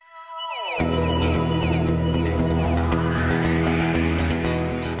Good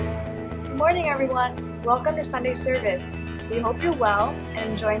morning, everyone. Welcome to Sunday service. We hope you're well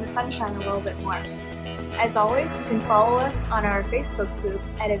and enjoying the sunshine a little bit more. As always, you can follow us on our Facebook group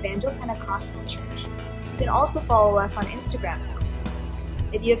at Evangel Pentecostal Church. You can also follow us on Instagram now.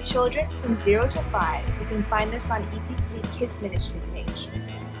 If you have children from 0 to 5, you can find us on EPC Kids Ministry page.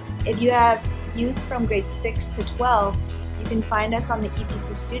 If you have youth from grades 6 to 12, you can find us on the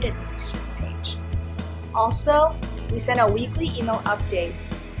EPC Student Ministries page. Also, we send out weekly email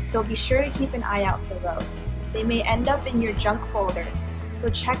updates, so be sure to keep an eye out for those. They may end up in your junk folder, so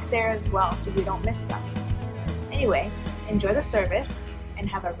check there as well so you don't miss them. Anyway, enjoy the service and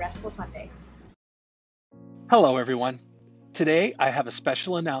have a restful Sunday. Hello, everyone. Today, I have a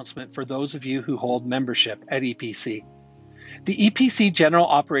special announcement for those of you who hold membership at EPC. The EPC General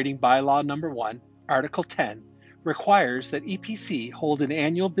Operating Bylaw Number 1, Article 10, requires that EPC hold an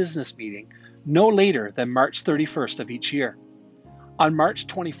annual business meeting no later than March 31st of each year. On March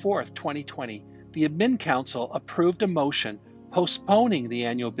 24th, 2020, the Admin Council approved a motion postponing the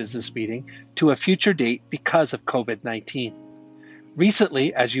annual business meeting to a future date because of COVID-19.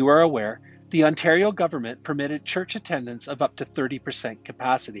 Recently, as you are aware, the Ontario government permitted church attendance of up to 30%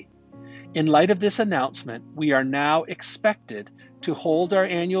 capacity. In light of this announcement, we are now expected to hold our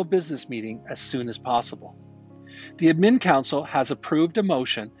annual business meeting as soon as possible. The Admin Council has approved a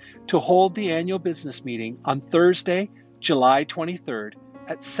motion to hold the annual business meeting on Thursday, July 23rd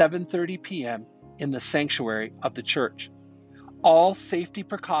at 7:30 p.m. in the sanctuary of the church. All safety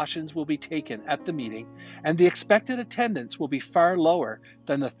precautions will be taken at the meeting, and the expected attendance will be far lower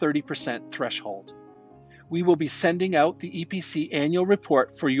than the 30% threshold. We will be sending out the EPC annual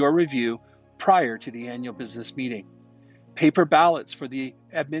report for your review prior to the annual business meeting. Paper ballots for the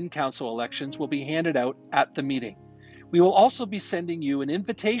Admin Council elections will be handed out at the meeting. We will also be sending you an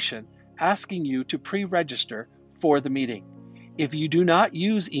invitation asking you to pre-register for the meeting. If you do not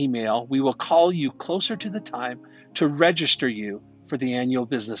use email, we will call you closer to the time to register you for the annual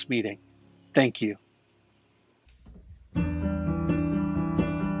business meeting. Thank you.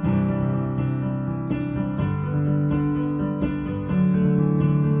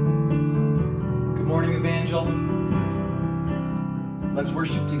 Good morning, Evangel. Let's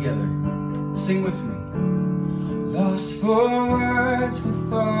worship together. Sing with me. Lost for words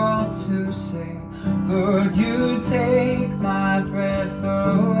with all to say. Lord, you take my breath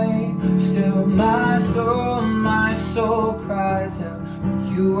away. Still my soul cries out,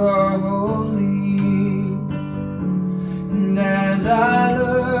 you are holy. And as I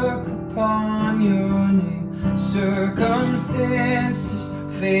look upon your name, circumstances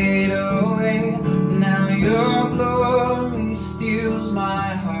fade away. Now your glory steals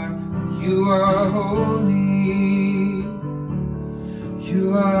my heart. You are holy.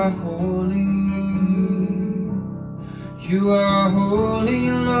 You are holy. You are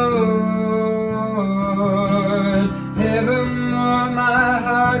holy, Lord. Evermore my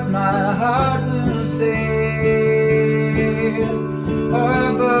heart will sing.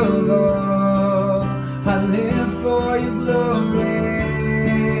 Above all, I live for your glory.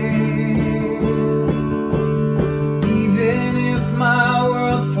 Even if my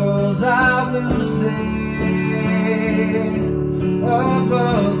world falls, I will sing.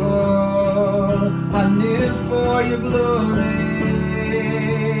 Above all, I live for your glory.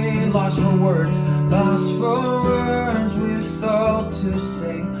 Lost for words with all to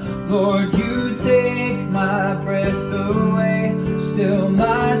say. Lord, you take my breath away. Still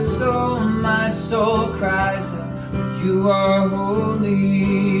my soul cries out, you are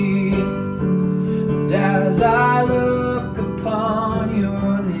holy. And as I look upon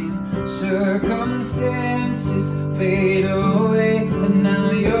your name, circumstances fade away. And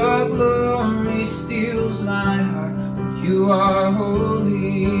now your glory steals my heart. You are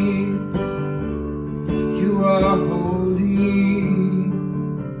holy. You are holy.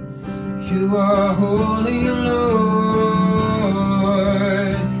 You are holy, Lord.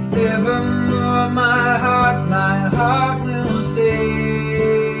 Evermore my heart will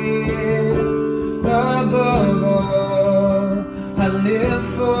sing. Above all, I live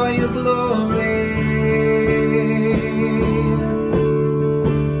for your glory.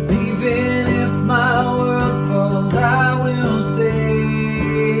 Even if my world falls, I will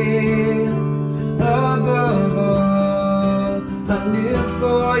sing. Above all, I live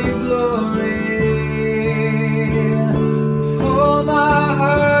for your glory.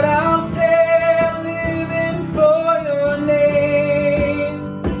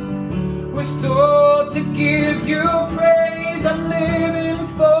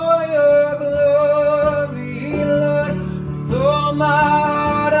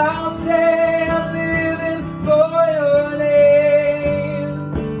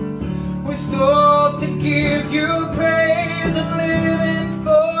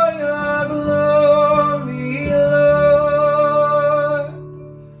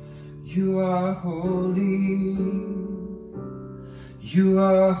 You are holy. You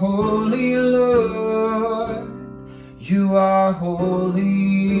are holy, Lord. You are holy.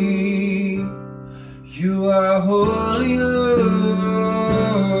 You are holy, Lord.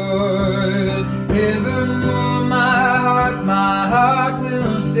 Evermore my heart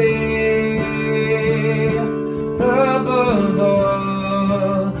will say, above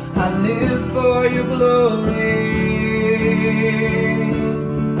all, I live for your glory.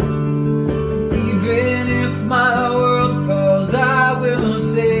 Even if my world falls, I will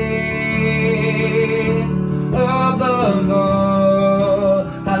say, above all,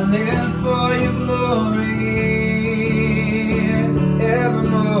 I live for your glory.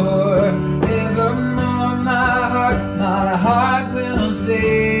 Evermore, evermore, my heart will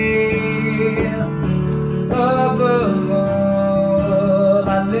say, above all,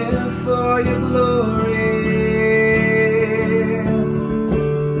 I live for your glory.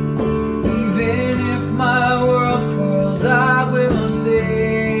 Even if my world falls, I will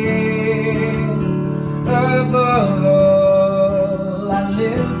say, above all, I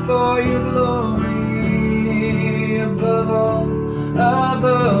live for your glory.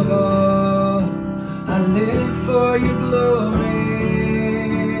 Above all, I live for your glory.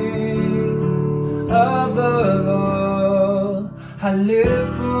 Above all, I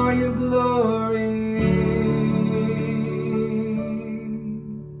live for your glory.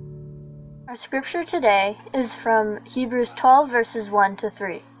 Our scripture today is from Hebrews 12 verses 1 to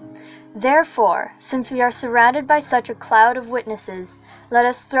 3. Therefore, since we are surrounded by such a cloud of witnesses, let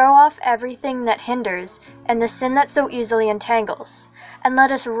us throw off everything that hinders and the sin that so easily entangles, and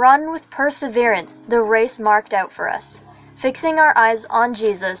let us run with perseverance the race marked out for us, fixing our eyes on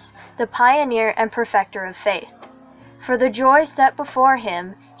Jesus, the pioneer and perfecter of faith. For the joy set before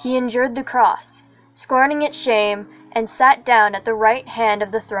him, he endured the cross, scorning its shame, and sat down at the right hand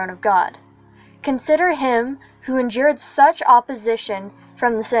of the throne of God. Consider him who endured such opposition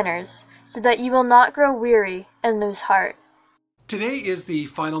from the sinners, so that you will not grow weary and lose heart. Today is the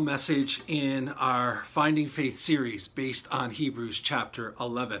final message in our Finding Faith series based on Hebrews chapter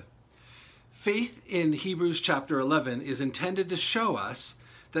 11. Faith in Hebrews chapter 11 is intended to show us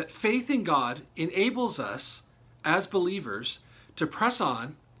that faith in God enables us as believers to press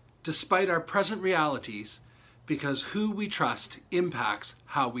on despite our present realities, because who we trust impacts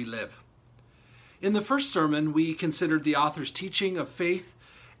how we live. In the first sermon, we considered the author's teaching of faith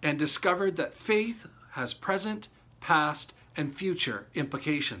and discovered that faith has present, past, and future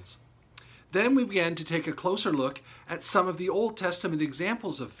implications. Then we began to take a closer look at some of the Old Testament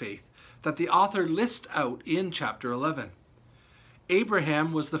examples of faith that the author lists out in chapter 11.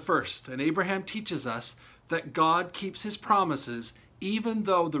 Abraham was the first, and Abraham teaches us that God keeps his promises even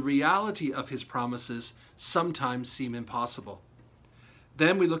though the reality of his promises sometimes seem impossible.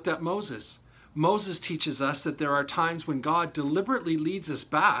 Then we looked at Moses. Moses teaches us that there are times when God deliberately leads us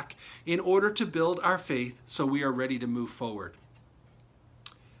back in order to build our faith so we are ready to move forward.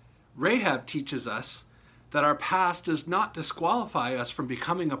 Rahab teaches us that our past does not disqualify us from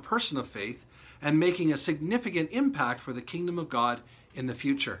becoming a person of faith and making a significant impact for the kingdom of God in the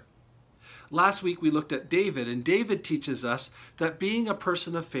future. Last week we looked at David, and David teaches us that being a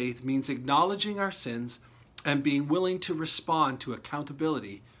person of faith means acknowledging our sins and being willing to respond to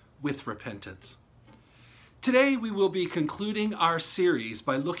accountability with repentance. Today we will be concluding our series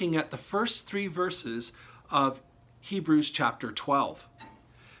by looking at the first 3 verses of Hebrews chapter 12.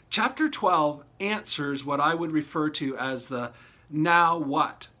 Chapter 12 answers what I would refer to as the now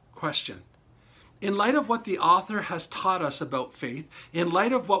what question. In light of what the author has taught us about faith, in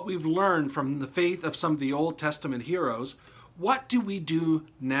light of what we've learned from the faith of some of the Old Testament heroes, what do we do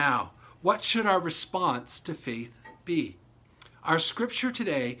now? What should our response to faith be? Our scripture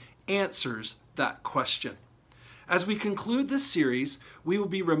today answers that question. As we conclude this series, we will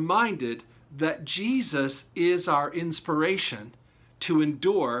be reminded that Jesus is our inspiration to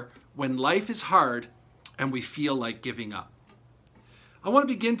endure when life is hard and we feel like giving up. I want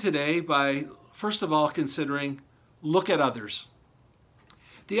to begin today by, first of all, considering look at others.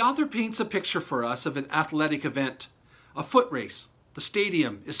 The author paints a picture for us of an athletic event, a foot race. The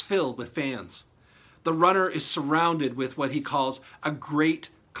stadium is filled with fans. The runner is surrounded with what he calls a great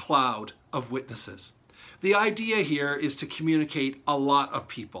cloud of witnesses. The idea here is to communicate a lot of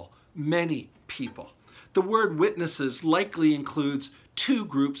people, many people. The word witnesses likely includes 2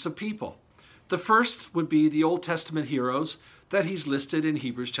 groups of people. The first would be the Old Testament heroes that he's listed in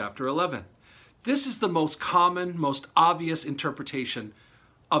Hebrews chapter 11. This is the most common, most obvious interpretation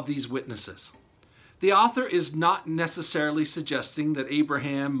of these witnesses. The author is not necessarily suggesting that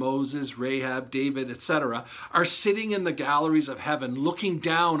Abraham, Moses, Rahab, David, etc. are sitting in the galleries of heaven looking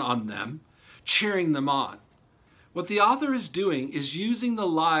down on them, cheering them on. What the author is doing is using the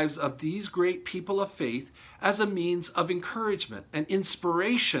lives of these great people of faith as a means of encouragement and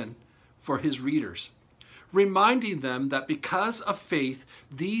inspiration for his readers, reminding them that because of faith,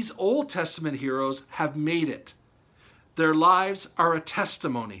 these Old Testament heroes have made it. Their lives are a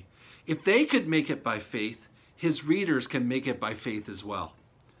testimony. If they could make it by faith, his readers can make it by faith as well.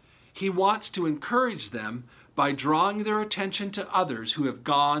 He wants to encourage them by drawing their attention to others who have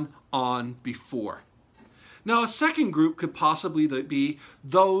gone on before. Now, a second group could possibly be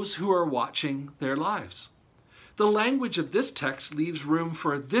those who are watching their lives. The language of this text leaves room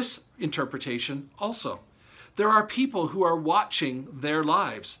for this interpretation also. There are people who are watching their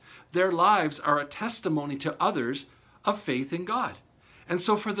lives. Their lives are a testimony to others of faith in God. And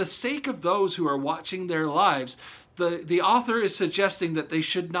so for the sake of those who are watching their lives, the author is suggesting that they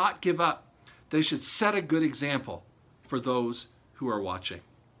should not give up. They should set a good example for those who are watching.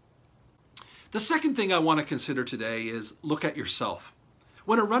 The second thing I want to consider today is look at yourself.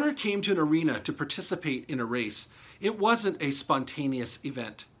 When a runner came to an arena to participate in a race, it wasn't a spontaneous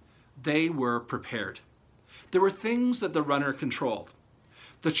event. They were prepared. There were things that the runner controlled.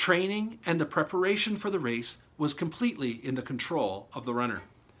 The training and the preparation for the race was completely in the control of the runner.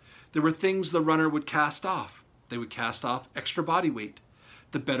 There were things the runner would cast off. They would cast off extra body weight.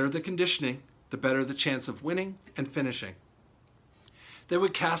 The better the conditioning, the better the chance of winning and finishing. They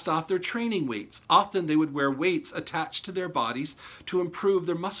would cast off their training weights. Often they would wear weights attached to their bodies to improve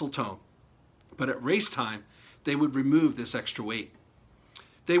their muscle tone. But at race time, they would remove this extra weight.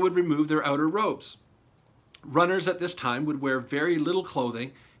 They would remove their outer robes. Runners at this time would wear very little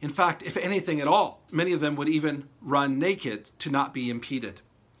clothing. In fact, if anything at all, many of them would even run naked to not be impeded.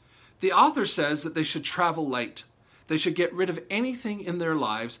 The author says that they should travel light. They should get rid of anything in their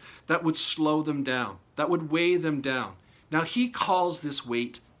lives that would slow them down, that would weigh them down. Now, he calls this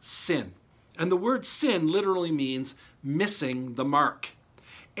weight sin. And the word sin literally means missing the mark.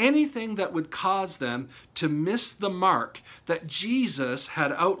 Anything that would cause them to miss the mark that Jesus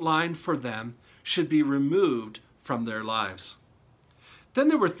had outlined for them should be removed from their lives. Then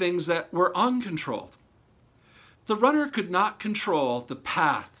there were things that were uncontrolled. The runner could not control the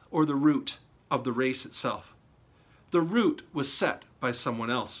path or the route of the race itself. The route was set by someone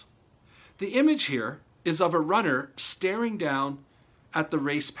else. The image here is of a runner staring down at the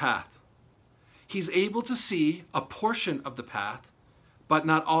race path. He's able to see a portion of the path, but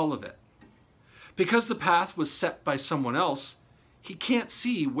not all of it. Because the path was set by someone else, he can't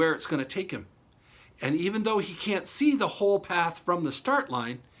see where it's going to take him. And even though he can't see the whole path from the start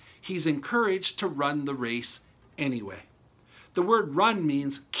line, he's encouraged to run the race anyway. The word run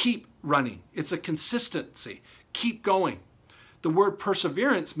means keep running. It's a consistency. Keep going. The word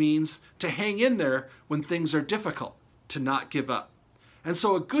perseverance means to hang in there when things are difficult, to not give up. And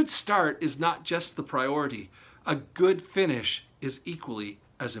so a good start is not just the priority. A good finish is equally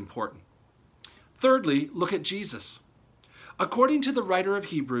as important. Thirdly, look at Jesus. According to the writer of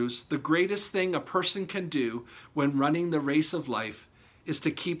Hebrews, the greatest thing a person can do when running the race of life is to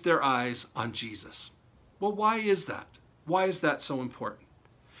keep their eyes on Jesus. Well, why is that? Why is that so important?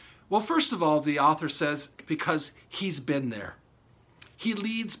 Well, first of all, the author says because he's been there. He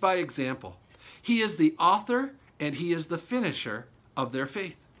leads by example. He is the author and he is the finisher of their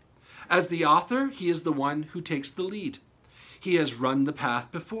faith. As the author, he is the one who takes the lead. He has run the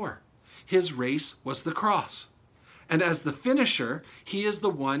path before. His race was the cross. And as the finisher, he is the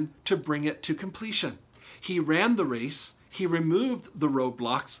one to bring it to completion. He ran the race, he removed the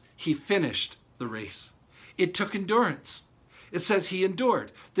roadblocks, he finished the race. It took endurance. It says he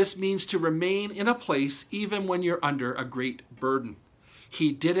endured. This means to remain in a place even when you're under a great burden.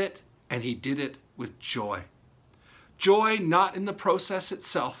 He did it, and he did it with joy. Joy not in the process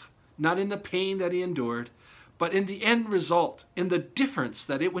itself, not in the pain that he endured, but in the end result, in the difference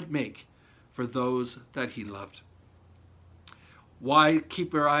that it would make for those that he loved. Why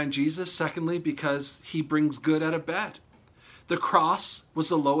keep your eye on Jesus? Secondly, because he brings good out of bad. The cross was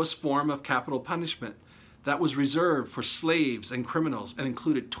the lowest form of capital punishment that was reserved for slaves and criminals and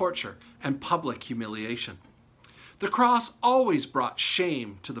included torture and public humiliation. The cross always brought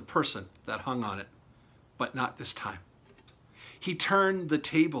shame to the person that hung on it, but not this time. He turned the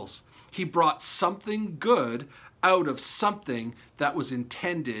tables. He brought something good out of something that was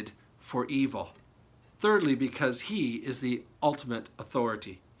intended for evil. Thirdly, because he is the ultimate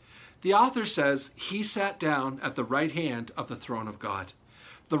authority. The author says he sat down at the right hand of the throne of God.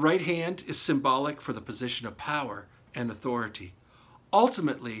 The right hand is symbolic for the position of power and authority.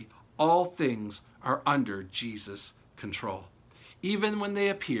 Ultimately, all things are under Jesus' control, even when they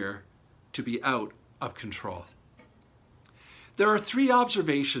appear to be out of control. There are 3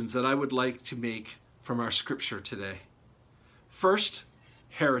 observations that I would like to make from our scripture today. First,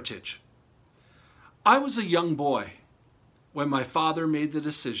 heritage. I was a young boy when my father made the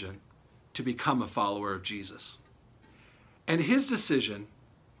decision to become a follower of Jesus. And his decision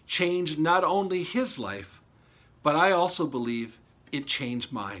changed not only his life, but I also believe it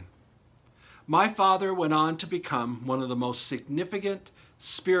changed mine. My father went on to become one of the most significant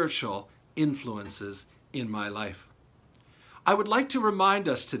spiritual influences in my life. I would like to remind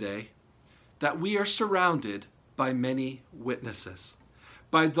us today that we are surrounded by many witnesses,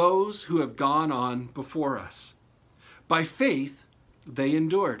 by those who have gone on before us. By faith, they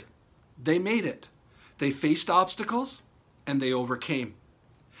endured. They made it. They faced obstacles and they overcame.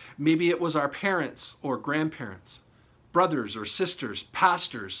 Maybe it was our parents or grandparents, brothers or sisters,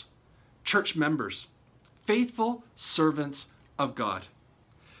 pastors, church members, faithful servants of God.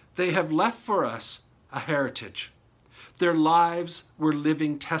 They have left for us a heritage. Their lives were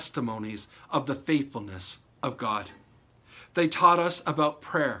living testimonies of the faithfulness of God. They taught us about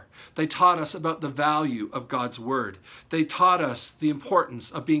prayer. They taught us about the value of God's word. They taught us the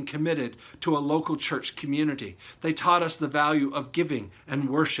importance of being committed to a local church community. They taught us the value of giving and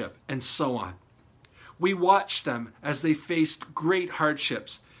worship and so on. We watched them as they faced great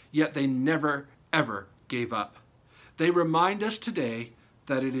hardships, yet they never, ever gave up. They remind us today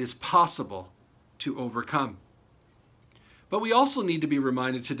that it is possible to overcome. But we also need to be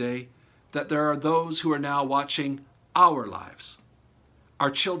reminded today that there are those who are now watching our lives, our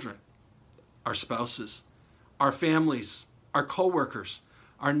children, our spouses, our families, our co-workers,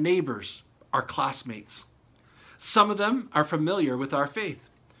 our neighbors, our classmates. Some of them are familiar with our faith.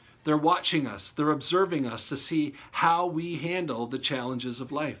 They're watching us, they're observing us to see how we handle the challenges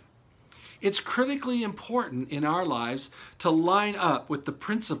of life. It's critically important in our lives to line up with the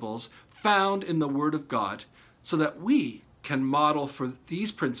principles found in the Word of God so that we can model for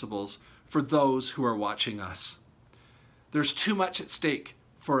these principles for those who are watching us. There's too much at stake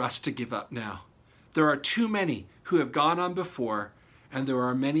for us to give up now. There are too many who have gone on before, and there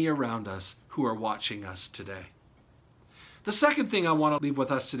are many around us who are watching us today. The second thing I want to leave with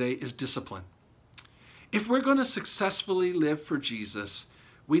us today is discipline. If we're going to successfully live for Jesus,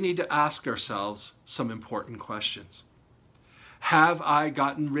 we need to ask ourselves some important questions. Have I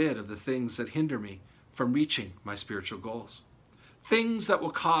gotten rid of the things that hinder me from reaching my spiritual goals? Things that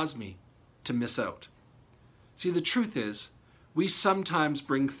will cause me to miss out. See, the truth is, we sometimes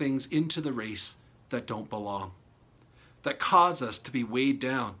bring things into the race that don't belong, that cause us to be weighed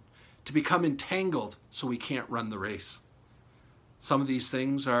down, to become entangled so we can't run the race. Some of these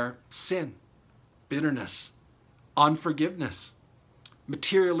things are sin, bitterness, unforgiveness,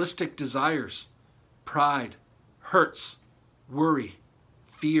 materialistic desires, pride, hurts, worry,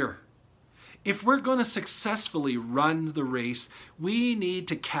 fear. If we're going to successfully run the race, we need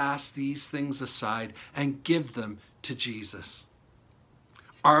to cast these things aside and give them to Jesus.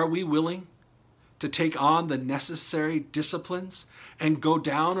 Are we willing to take on the necessary disciplines and go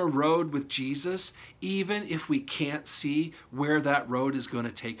down a road with Jesus, even if we can't see where that road is going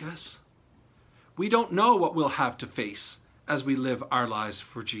to take us? We don't know what we'll have to face as we live our lives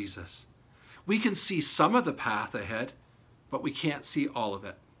for Jesus. We can see some of the path ahead, but we can't see all of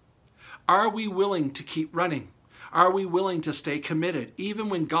it. Are we willing to keep running? Are we willing to stay committed, even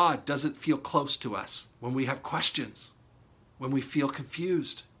when God doesn't feel close to us? When we have questions, when we feel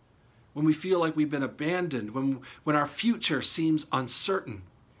confused, when we feel like we've been abandoned, when our future seems uncertain,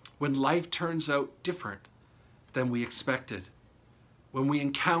 when life turns out different than we expected, when we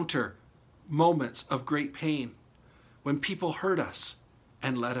encounter moments of great pain, when people hurt us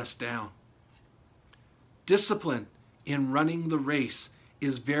and let us down. Discipline in running the race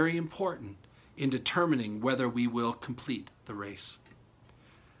is very important in determining whether we will complete the race.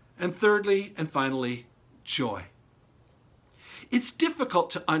 And thirdly and finally, joy. It's difficult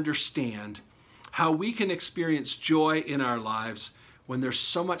to understand how we can experience joy in our lives when there's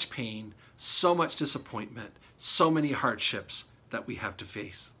so much pain, so much disappointment, so many hardships that we have to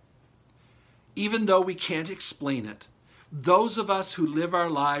face. Even though we can't explain it, those of us who live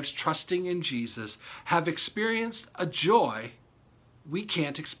our lives trusting in Jesus have experienced a joy we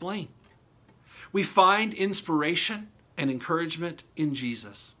can't explain. We find inspiration and encouragement in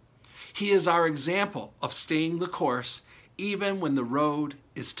Jesus. He is our example of staying the course even when the road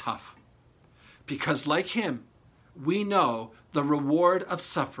is tough. Because like him, we know the reward of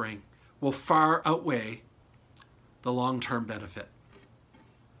suffering will far outweigh the long-term benefit.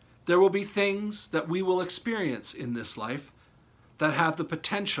 There will be things that we will experience in this life that have the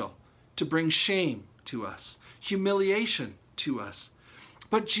potential to bring shame to us, humiliation to us.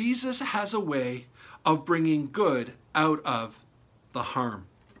 But Jesus has a way of bringing good out of the harm.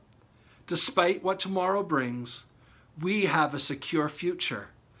 Despite what tomorrow brings, we have a secure future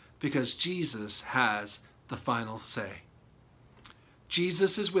because Jesus has the final say.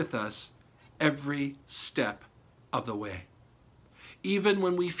 Jesus is with us every step of the way. Even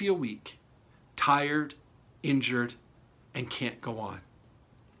when we feel weak, tired, injured, and can't go on.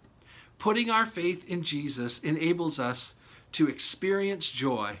 Putting our faith in Jesus enables us to experience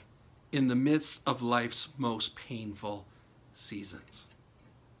joy in the midst of life's most painful seasons.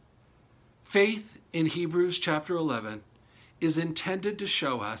 Faith in Hebrews chapter 11 is intended to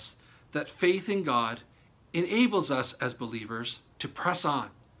show us that faith in God enables us as believers to press on,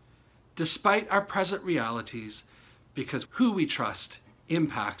 despite our present realities, because who we trust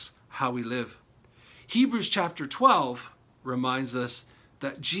impacts how we live. Hebrews chapter 12 reminds us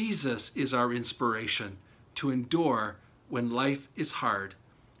that Jesus is our inspiration to endure when life is hard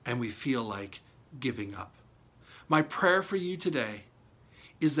and we feel like giving up. My prayer for you today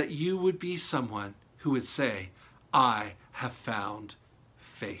is that you would be someone who would say, I have found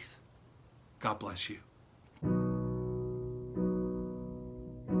faith. God bless you.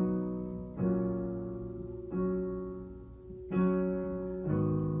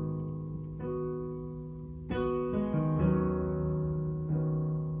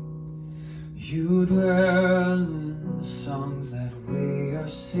 You dwell in the songs that we are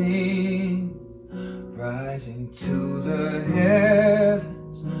singing, rising to the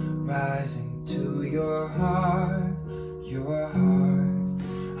heavens, rising to your heart, your heart.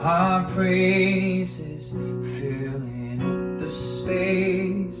 Our praises filling up the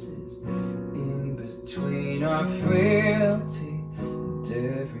spaces in between our frailty and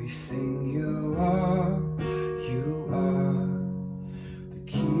everything you are. You are the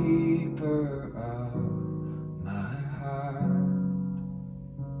keeper of my heart.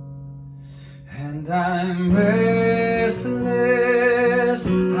 And I'm restless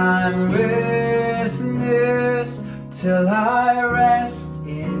till I rest in you, till I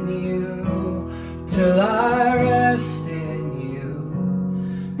rest in you.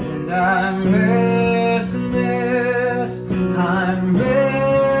 And I'm restless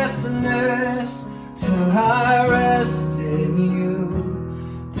till I rest in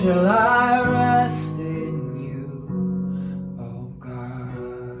you, till I rest in you, oh God.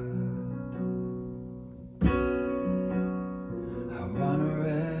 I wanna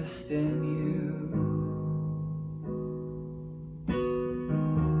rest in you.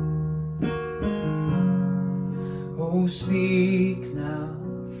 Oh, speak now,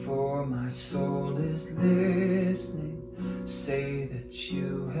 for my soul is listening. Say that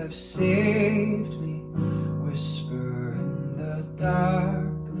you have saved me. Whisper in the dark,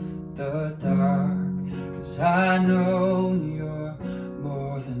 'cause I know you're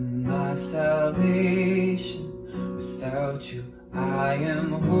more than my salvation. Without you, I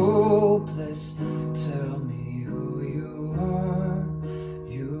am hopeless. Tell me who you are.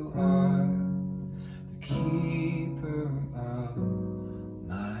 You are the keeper of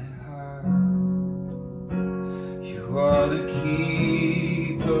my heart. You are the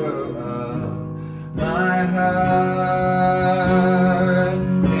keeper of my heart.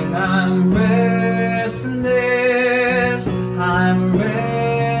 And I'm restless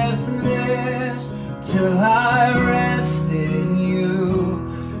till I rest in you,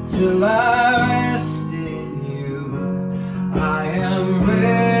 till I rest in you. I am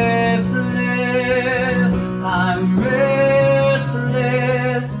restless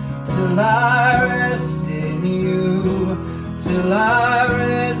till I rest in you, till I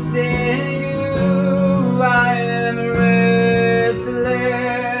rest in you. I am restless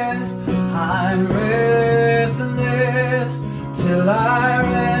till I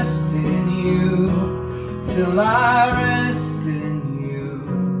rest in you, till I rest in you.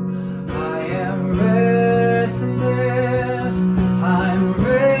 I am restless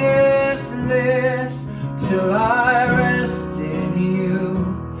till I rest in you,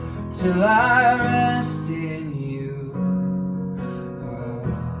 till I rest in you. Oh.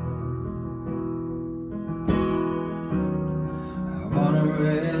 I wanna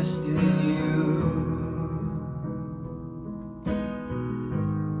rest in you.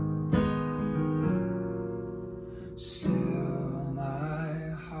 Still my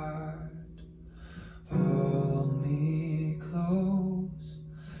heart, hold me close,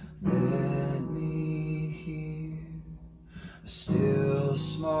 let me hear a still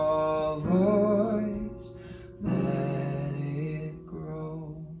small voice, let it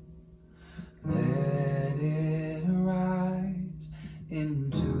grow, let it rise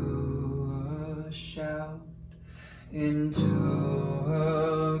into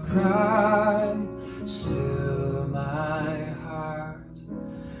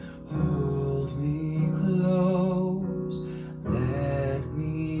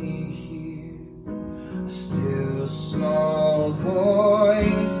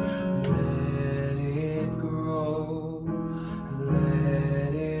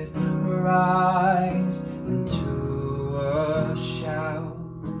rise into a shout,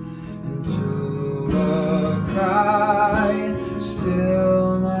 into a cry.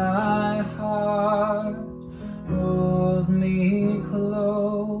 Still my heart, hold me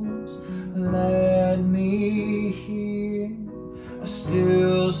close, let me hear a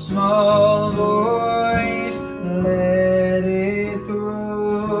still small voice. Let it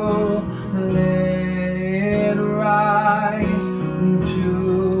grow, let it rise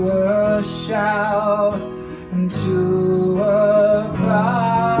into a shout, into a cry.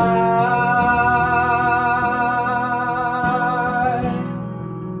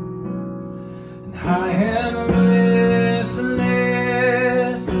 And I am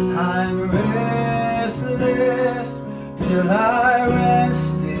restless, I'm restless, till I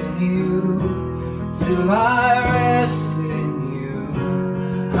rest in you, till I rest in you.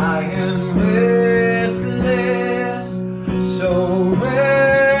 I am restless, so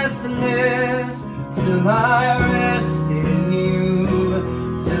restless, till I rest in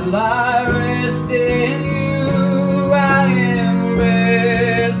you, till I rest in you. I am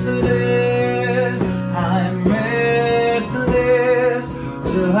restless, I'm restless,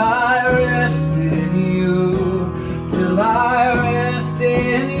 till I rest in you, till I rest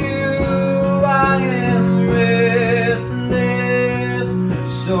in you. I am restless,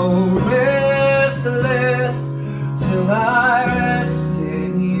 so restless, till I rest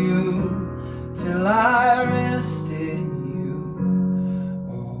in you, till I rest in you,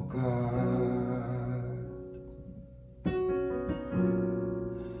 oh God.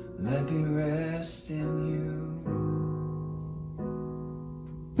 Let me rest in you.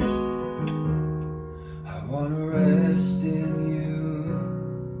 I want to rest in you,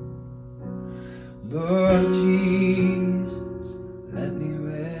 Lord Jesus. Let me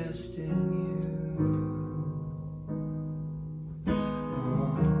rest in you. Oh,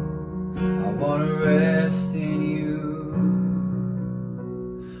 I want to rest in you.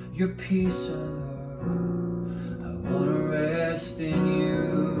 Your peace, oh Lord. I want to rest in you.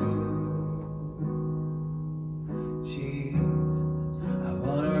 Jesus, I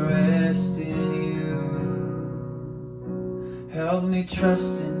want to rest in you. Help me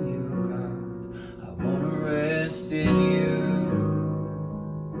trust in you, God. I want to rest in you.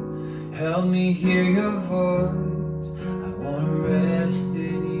 Help me hear your voice. I want to rest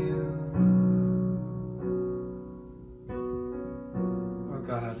in you. Lord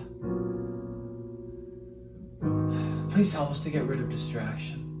God, please help us to get rid of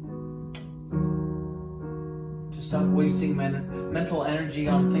distraction. To stop wasting mental energy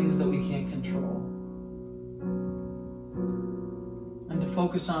on things that we can't control. And to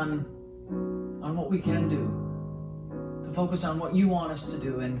focus on what we can do. To focus on what you want us to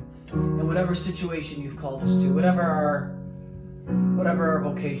do in whatever situation you've called us to, whatever our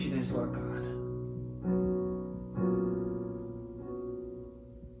vocation is, Lord God.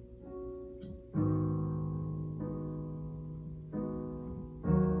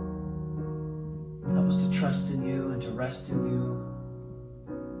 Help us to trust in you and to rest in you,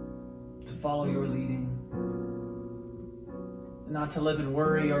 to follow your leading, and not to live in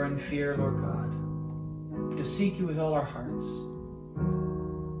worry or in fear, Lord God, but to seek you with all our hearts.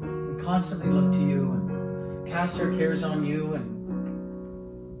 Constantly look to you and cast our cares on you and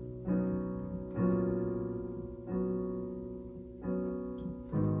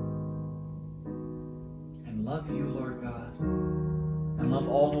love you, Lord God, and love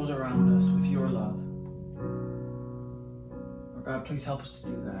all those around us with your love. Lord God, please help us to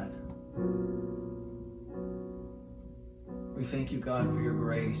do that. We thank you, God, for your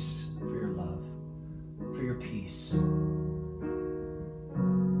grace, for your love, for your peace.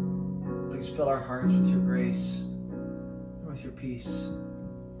 Please fill our hearts with your grace and with your peace.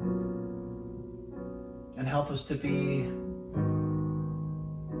 And help us to be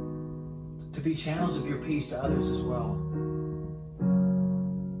channels of your peace to others as well.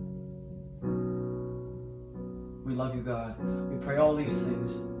 We love you, God. We pray all these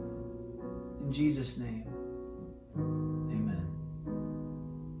things in Jesus' name. Amen.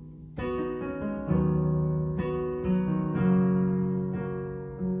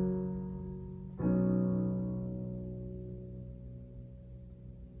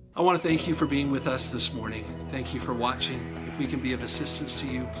 I want to thank you for being with us this morning. Thank you for watching. If we can be of assistance to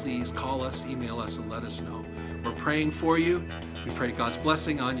you, please call us, email us, and let us know. We're praying for you. We pray God's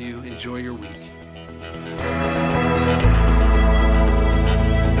blessing on you. Enjoy your week.